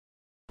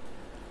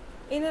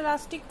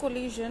inelastic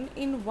collision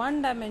in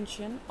one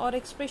dimension, or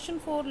expression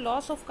for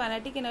loss of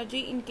kinetic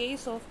energy in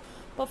case of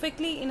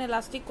perfectly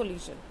inelastic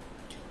collision.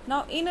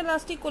 Now,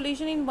 inelastic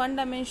collision in one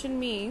dimension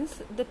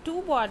means the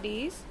two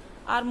bodies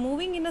are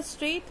moving in a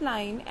straight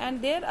line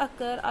and there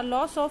occur a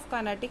loss of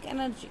kinetic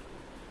energy,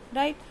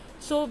 right?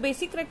 So,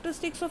 basic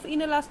characteristics of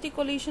inelastic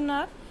collision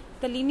are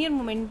the linear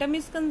momentum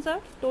is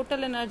conserved,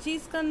 total energy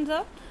is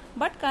conserved,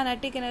 but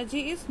kinetic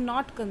energy is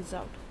not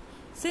conserved.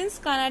 Since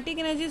kinetic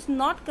energy is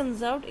not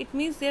conserved, it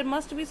means there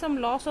must be some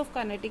loss of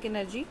kinetic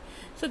energy.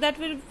 So that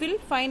we will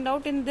find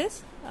out in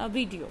this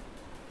video,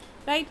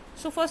 right?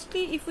 So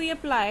firstly, if we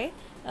apply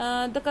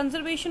the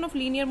conservation of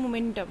linear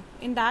momentum,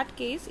 in that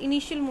case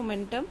initial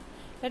momentum,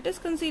 let us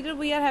consider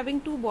we are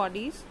having two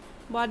bodies,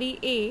 body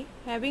A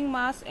having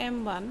mass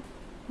m1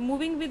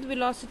 moving with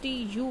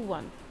velocity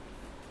u1,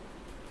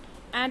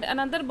 and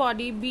another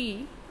body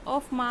B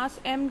of mass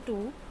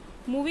m2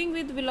 moving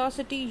with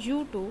velocity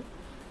u2.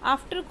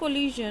 After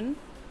collision,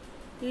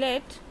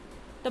 let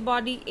the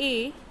body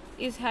A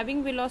is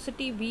having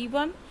velocity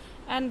v1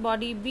 and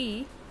body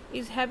B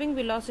is having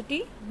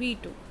velocity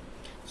v2.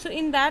 So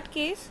in that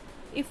case,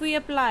 if we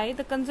apply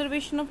the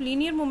conservation of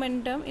linear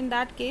momentum, in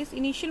that case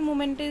initial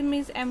momentum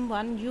is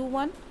m1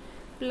 u1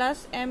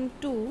 plus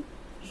m2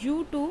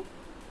 u2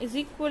 is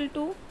equal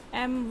to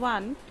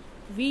m1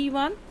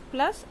 v1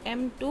 plus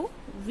m2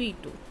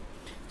 v2.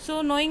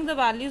 So knowing the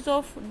values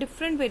of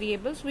different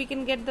variables, we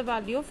can get the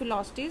value of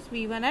velocities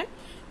v1 and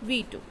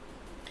v2.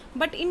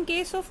 But in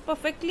case of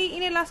perfectly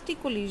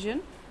inelastic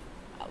collision,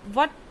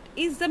 what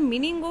is the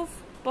meaning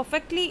of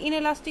perfectly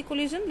inelastic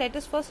collision? Let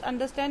us first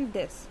understand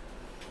this.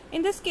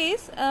 In this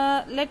case,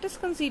 let us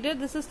consider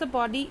this is the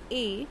body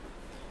A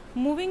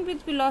moving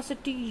with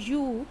velocity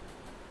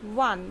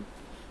u1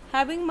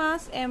 having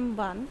mass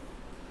m1.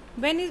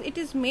 When it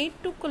is made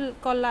to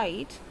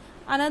collide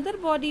another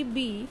body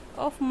B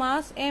of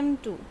mass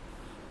m2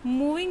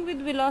 moving with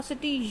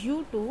velocity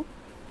u2,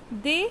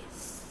 they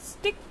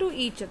stick to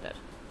each other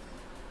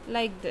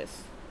like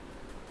this,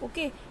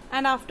 okay,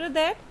 and after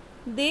that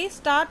they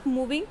start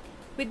moving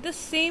with the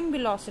same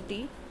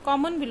velocity,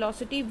 common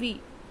velocity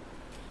v.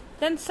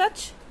 Then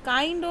such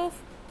kind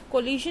of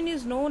collision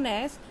is known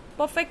as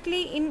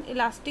perfectly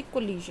inelastic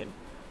collision.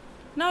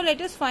 Now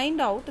let us find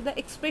out the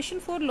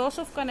expression for loss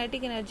of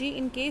kinetic energy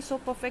in case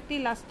of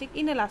perfectly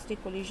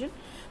inelastic collision.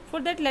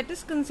 For that, let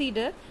us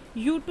consider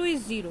u2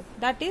 is 0,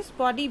 that is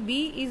body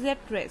B is at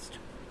rest.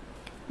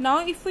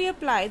 Now if we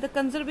apply the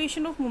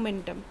conservation of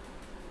momentum,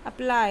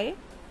 apply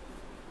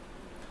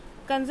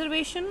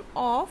conservation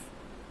of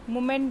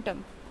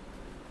momentum,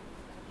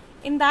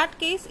 in that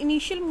case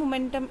initial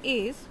momentum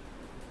is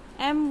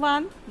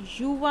m1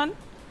 u1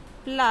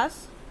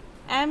 plus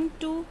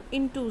m2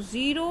 into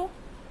 0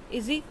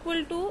 is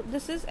equal to,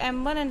 this is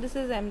m1 and this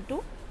is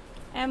m2,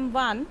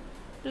 m1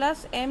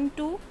 plus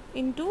m2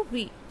 into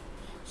v.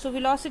 So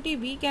velocity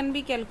v can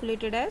be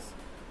calculated as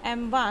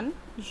m1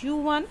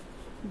 u1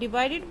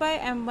 divided by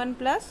m1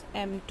 plus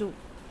m2.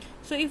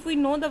 So if we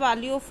know the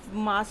value of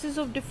masses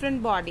of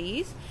different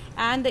bodies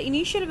and the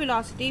initial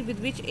velocity with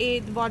which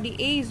the body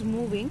A is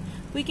moving,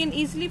 we can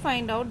easily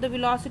find out the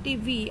velocity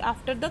v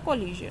after the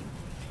collision.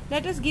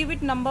 Let us give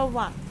it number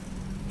 1.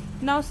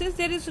 Now since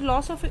there is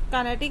loss of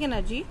kinetic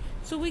energy,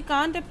 so we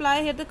can't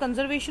apply here the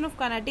conservation of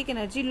kinetic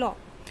energy law,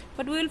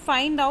 but we will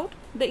find out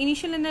the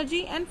initial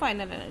energy and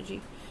final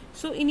energy.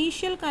 So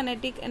initial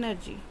kinetic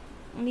energy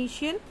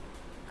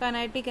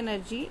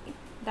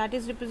that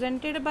is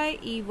represented by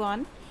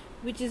E1,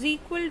 which is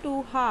equal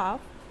to half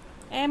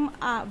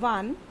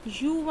m1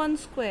 u1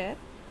 square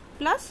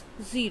plus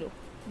 0,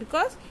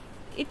 because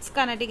its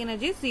kinetic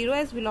energy is 0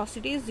 as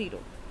velocity is 0.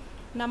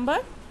 Number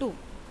 2.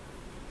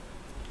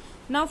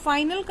 Now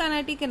final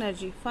kinetic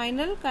energy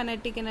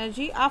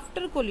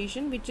after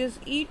collision, which is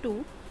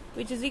E2,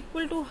 which is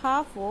equal to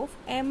half of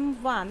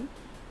m1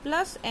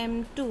 plus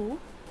m2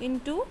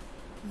 into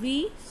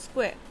v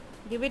square.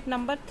 Give it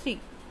number 3.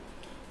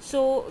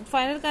 So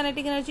final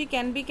kinetic energy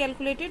can be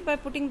calculated by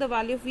putting the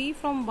value of v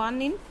from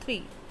 1 in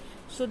 3.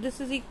 So this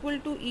is equal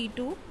to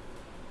E2,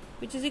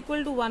 which is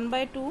equal to 1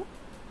 by 2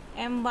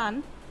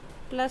 m1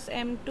 plus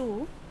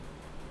m2.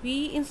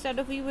 V instead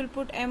of v will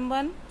put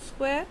m1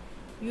 square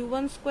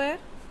u1 square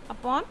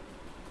upon,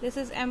 this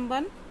is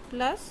m1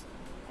 plus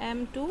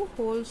m2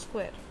 whole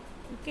square.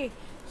 Okay,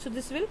 so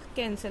this will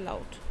cancel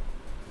out.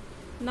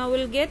 Now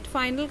we'll get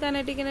final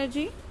kinetic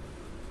energy.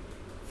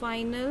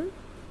 Final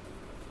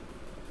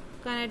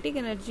kinetic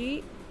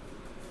energy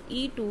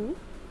E2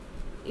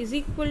 is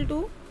equal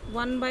to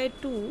 1 by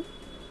 2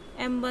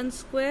 m1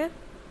 square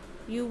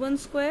u1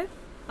 square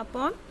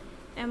upon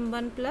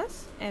m1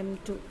 plus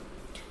m2.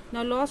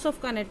 Now loss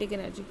of kinetic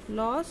energy.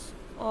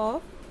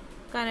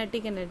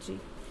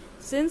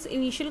 Since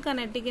initial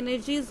kinetic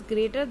energy is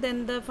greater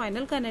than the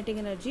final kinetic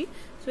energy,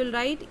 so we'll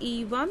write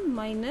E1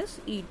 minus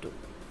E2.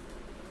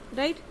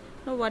 Right?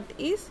 Now what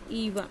is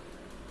E1?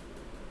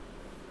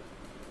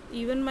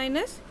 E1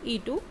 minus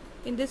E2.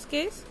 In this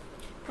case,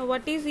 now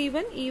what is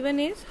E1?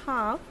 E1 is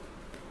half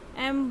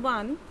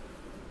m1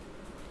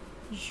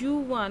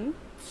 u1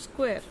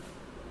 square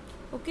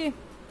okay,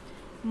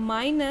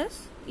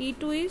 minus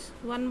E2 is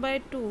 1 by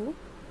 2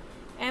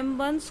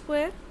 m1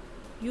 square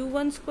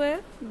u1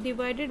 square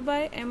divided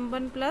by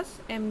m1 plus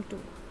m2.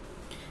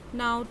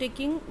 Now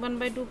taking 1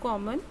 by 2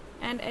 common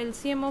and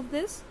LCM of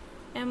this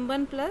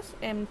m1 plus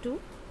m2,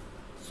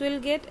 so we'll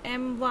get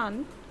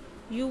m1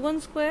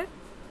 u1 square,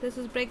 this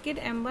is bracket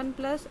m1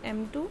 plus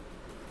m2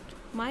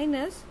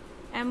 minus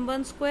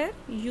m1 square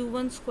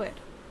u1 square.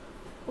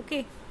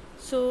 Okay,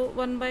 so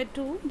 1 by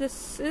 2,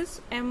 this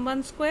is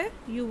m1 square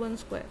u1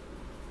 square,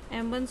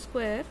 m1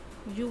 square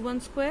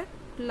u1 square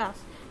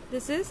plus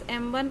this is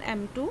m1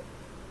 m2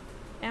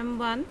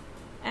 m1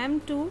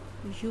 m2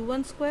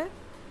 u1 square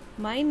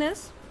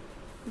minus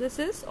this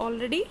is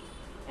already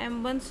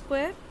m1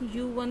 square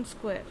u1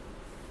 square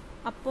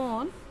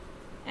upon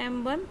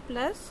m1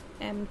 plus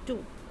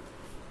m2,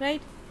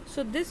 right?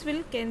 So this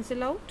will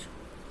cancel out,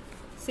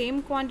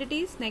 same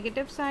quantities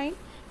negative sign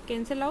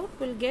cancel out,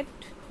 will get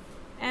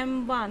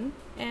m1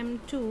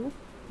 m2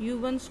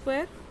 u1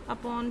 square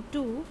upon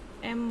 2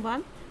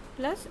 m1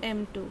 plus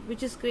m2,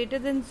 which is greater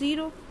than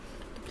 0.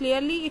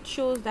 Clearly it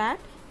shows that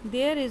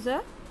there is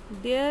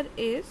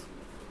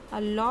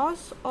a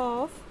loss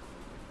of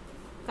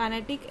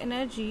kinetic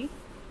energy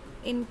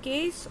in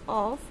case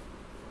of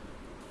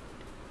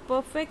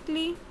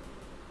perfectly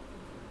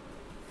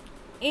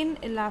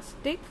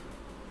inelastic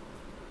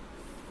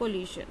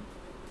collision.